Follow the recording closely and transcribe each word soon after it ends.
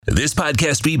This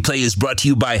podcast replay is brought to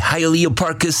you by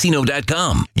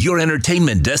HialeahParkCasino.com, your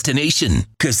entertainment destination.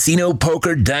 Casino,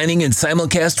 poker, dining, and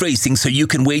simulcast racing so you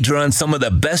can wager on some of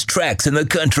the best tracks in the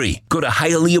country. Go to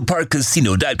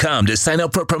HialeahParkCasino.com to sign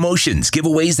up for promotions,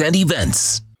 giveaways, and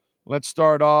events. Let's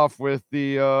start off with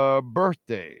the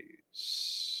birthdays.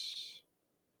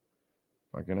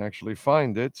 If I can actually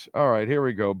find it. All right, here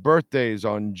we go. Birthdays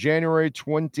on January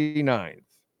 29th.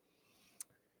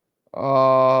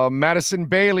 Madison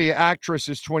Bailey, actress,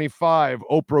 is 25.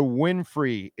 Oprah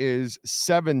Winfrey is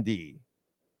 70.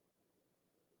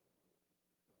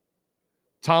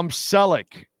 Tom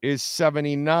Selleck is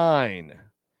 79.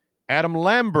 Adam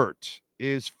Lambert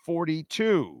is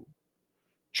 42.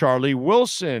 Charlie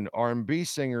Wilson, R&B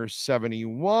singer,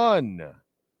 71.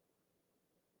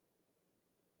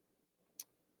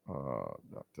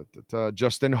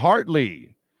 Justin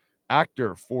Hartley,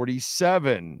 actor,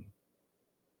 47.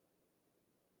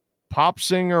 Pop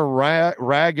singer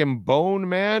Rag and Bone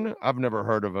Man. I've never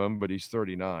heard of him, but he's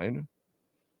 39.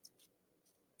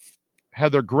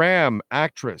 Heather Graham,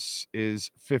 actress,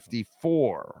 is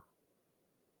 54.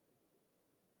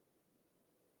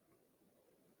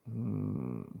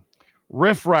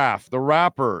 Riff Raff, the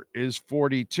rapper, is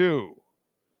 42.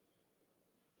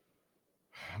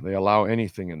 They allow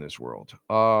anything in this world.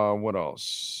 What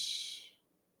else?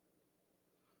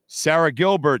 Sarah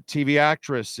Gilbert, TV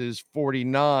actress, is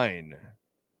 49.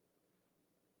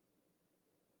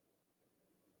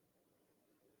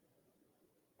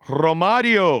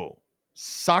 Romario,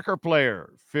 soccer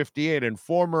player, 58, and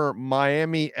former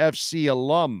Miami FC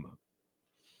alum.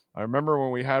 I remember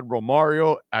when we had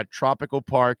Romario at Tropical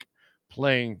Park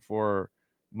playing for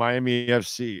Miami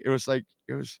FC.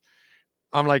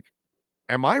 I'm like,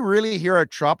 am I really here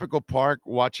at Tropical Park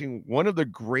watching one of the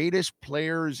greatest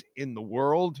players in the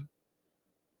world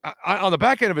on the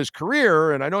back end of his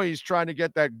career? And I know he's trying to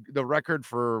get the record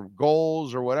for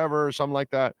goals or whatever, something like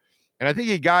that. And I think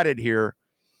he got it here.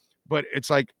 But it's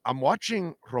like I'm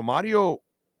watching Romario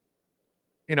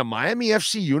in a Miami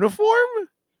FC uniform.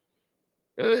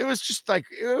 It was just like,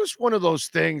 it was one of those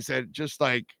things that just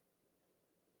like,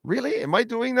 really? Am I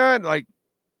doing that? Like,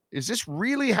 is this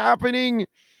really happening?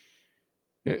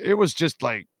 It was just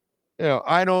like,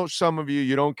 I know some of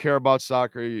you don't care about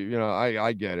soccer.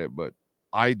 I get it, but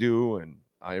I do, and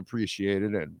I appreciate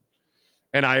it.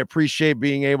 And I appreciate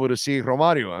being able to see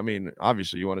Romario. I mean,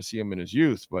 obviously you want to see him in his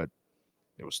youth, but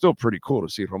it was still pretty cool to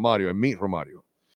see Romario and meet Romario.